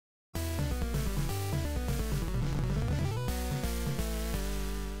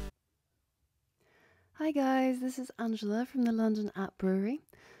Hi guys, this is Angela from the London App Brewery.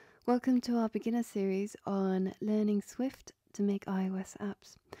 Welcome to our beginner series on learning Swift to make iOS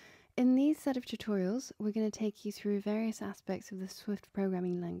apps. In these set of tutorials, we're going to take you through various aspects of the Swift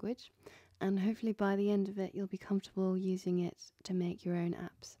programming language, and hopefully by the end of it you'll be comfortable using it to make your own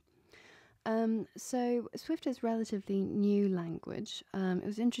apps. So Swift is a relatively new language. It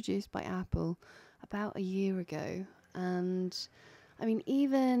was introduced by Apple about a year ago, and I mean,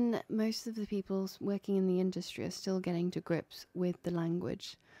 even most of the people working in the industry are still getting to grips with the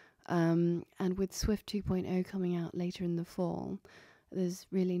language. And with Swift 2.0 coming out later in the fall, there's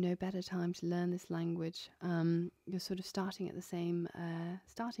really no better time to learn this language. You're sort of starting at the same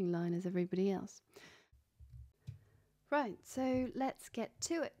starting line as everybody else. Right, so let's get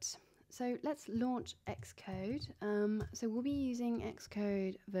to it. So let's launch Xcode. So we'll be using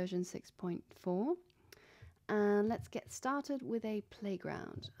Xcode version 6.4. And let's get started with a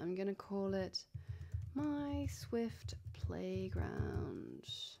playground. I'm going to call it My Swift Playground.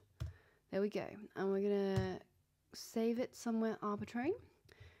 There we go. And we're going to save it somewhere arbitrary,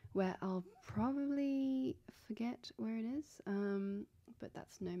 where I'll probably forget where it is, but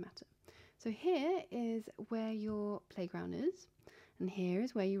that's no matter. So here is where your playground is, and here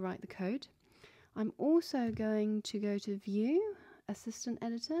is where you write the code. I'm also going to go to View, Assistant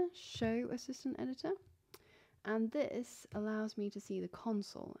Editor, Show Assistant Editor. And this allows me to see the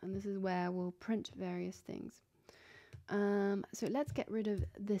console, and this is where we'll print various things. So let's get rid of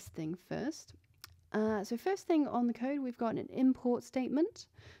this thing first. So first thing on the code, we've got an import statement.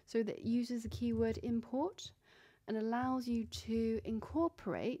 So that uses the keyword import and allows you to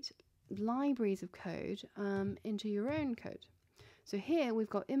incorporate libraries of code into your own code. So here we've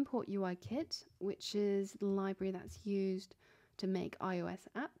got import UI kit, which is the library that's used to make iOS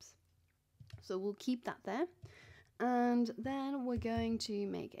apps. So we'll keep that there, and then we're going to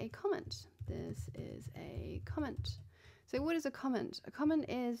make a comment. This is a comment. So what is a comment? A comment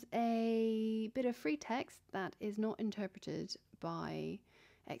is a bit of free text that is not interpreted by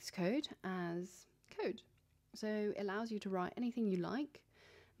Xcode as code. So it allows you to write anything you like.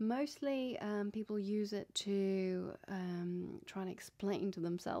 Mostly people use it to try and explain to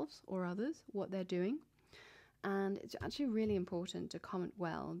themselves or others what they're doing. And it's actually really important to comment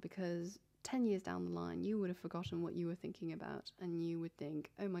well, because 10 years down the line, you would have forgotten what you were thinking about, and you would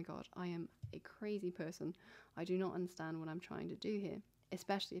think, oh my god, I am a crazy person. I do not understand what I'm trying to do here,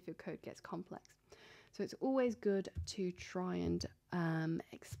 especially if your code gets complex. So it's always good to try and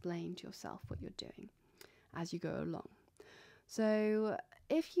explain to yourself what you're doing as you go along. So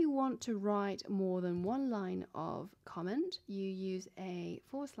if you want to write more than one line of comment, you use a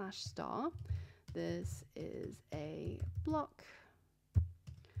 /*. This is a block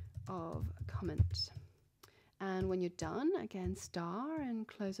of comment, and when you're done, again star and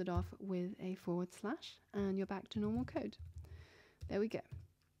close it off with a // and you're back to normal code. There we go.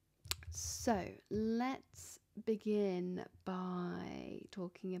 So let's begin by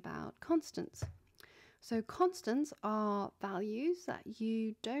talking about constants. So constants are values that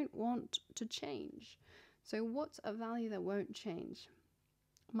you don't want to change. So what's a value that won't change?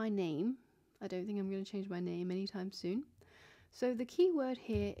 My name. I don't think I'm going to change my name anytime soon. So the key word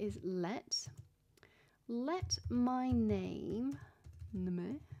here is let. Let my name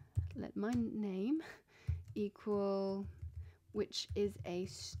equal, which is a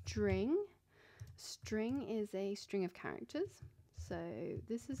string. String is a string of characters. So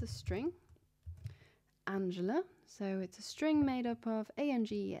this is a string. Angela. So it's a string made up of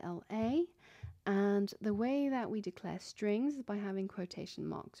ANGLA. And the way that we declare strings is by having quotation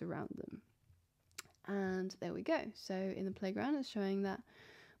marks around them. And there we go. So in the playground, it's showing that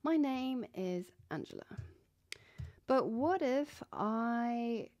my name is Angela. But what if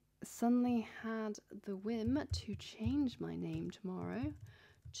I suddenly had the whim to change my name tomorrow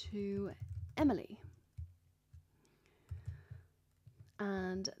to Emily?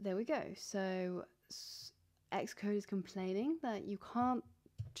 And there we go. So Xcode is complaining that you can't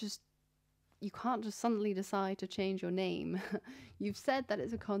just suddenly decide to change your name. You've said that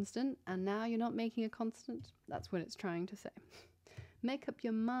it's a constant, and now you're not making a constant. That's what it's trying to say. Make up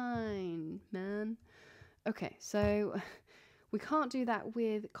your mind, man. Okay, so we can't do that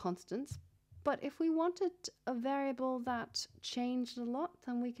with constants, but if we wanted a variable that changed a lot,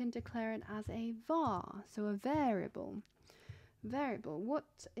 then we can declare it as a var, so a variable. Variable, what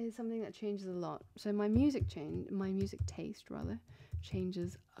is something that changes a lot? So my music taste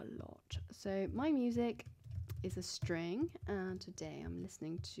changes a lot. So my music is a string, and today I'm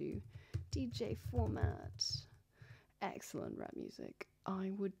listening to DJ Format. Excellent rap music. I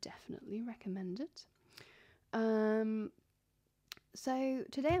would definitely recommend it. So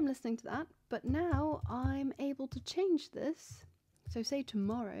today I'm listening to that, But now I'm able to change this. So say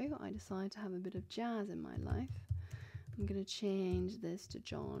tomorrow I decide to have a bit of jazz in my life. I'm going to change this to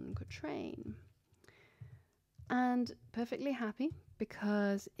John Coltrane. And perfectly happy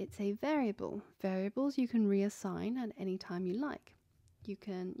because it's a variable. Variables you can reassign at any time you like. You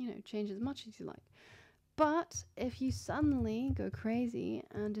can, change as much as you like. But if you suddenly go crazy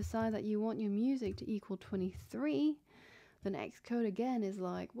and decide that you want your music to equal 23, then Xcode again is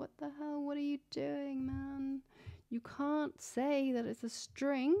like, what the hell, what are you doing, man? You can't say that it's a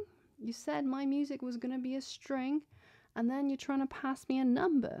string. You said my music was going to be a string, and then you're trying to pass me a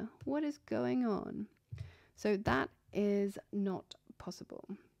number. What is going on? So that is not possible.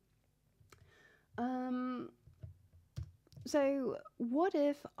 So what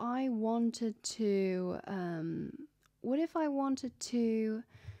if I wanted to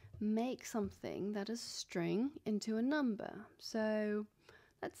make something that is string into a number? So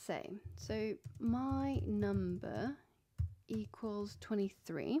let's say, my number equals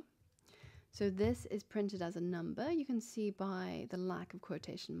 23. So this is printed as a number. You can see by the lack of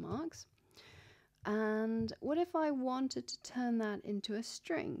quotation marks. And what if I wanted to turn that into a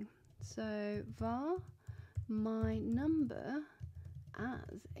string? So var my number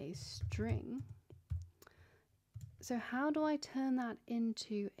as a string. So how do I turn that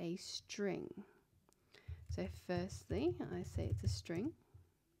into a string? So firstly, I say it's a string.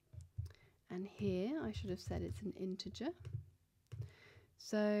 And here I should have said it's an integer.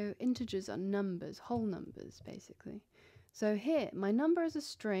 So integers are numbers, whole numbers basically. So here, my number as a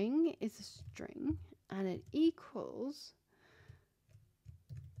string is a string, and it equals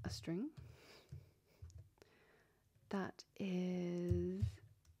a string that is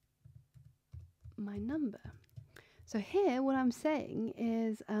my number. So here, what I'm saying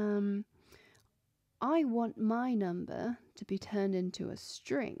is I want my number to be turned into a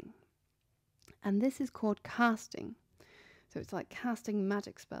string, and this is called casting. So it's like casting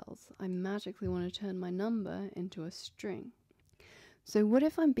magic spells. I magically want to turn my number into a string. So what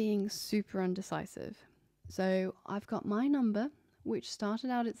if I'm being super undecisive? So I've got my number, which started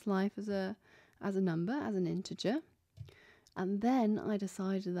out its life as a number, as an integer. And then I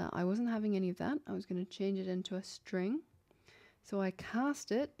decided that I wasn't having any of that. I was going to change it into a string. So I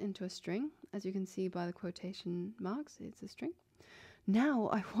cast it into a string. As you can see by the quotation marks, it's a string. Now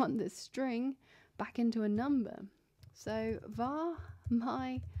I want this string back into a number. So var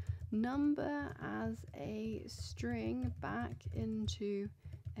my number as a string back into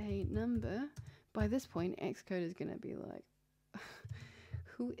a number. By this point, Xcode is going to be like,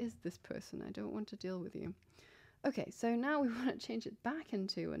 who is this person? I don't want to deal with you. Okay, so now we want to change it back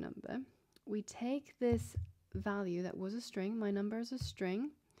into a number. We take this value that was a string, my number is a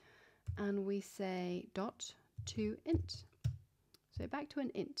string, and we say dot to int. So back to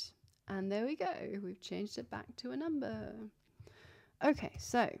an int. And there we go, we've changed it back to a number. Okay,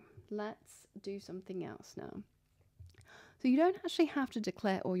 so let's do something else now. So you don't actually have to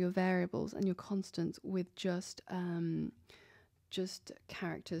declare all your variables and your constants with just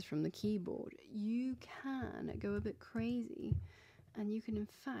characters from the keyboard. You can go a bit crazy, and you can in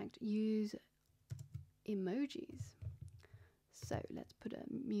fact use emojis. So let's put a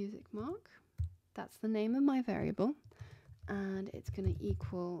music mark. That's the name of my variable, and it's going to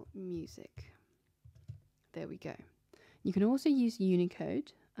equal music. There we go. You can also use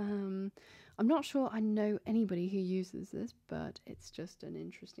Unicode. I'm not sure I know anybody who uses this, but it's just an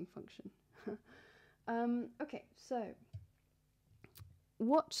interesting function. Okay, so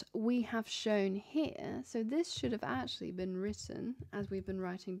what we have shown here, so this should have actually been written as we've been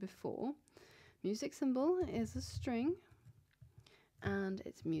writing before. Music symbol is a string, and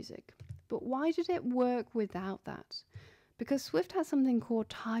it's music. But why did it work without that? Because Swift has something called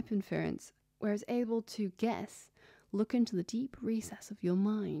type inference, where it's able to guess, look into the deep recess of your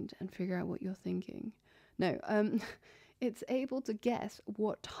mind and figure out what you're thinking. No, it's able to guess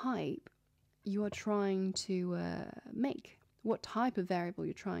what type you are trying to make, what type of variable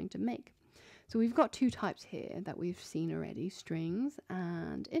you're trying to make. So we've got two types here that we've seen already, strings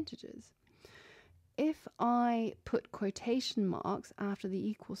and integers. If I put quotation marks after the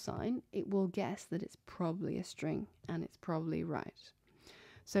equal sign, it will guess that it's probably a string, and it's probably right.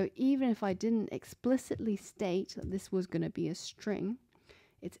 So even if I didn't explicitly state that this was going to be a string,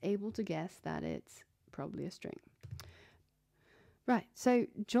 it's able to guess that it's probably a string. Right, so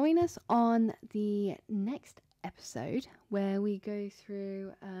join us on the next episode where we go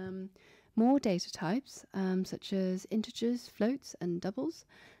through more data types, such as integers, floats, and doubles,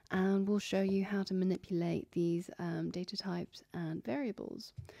 and we'll show you how to manipulate these data types and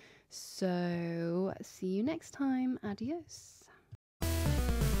variables. So see you next time. Adios.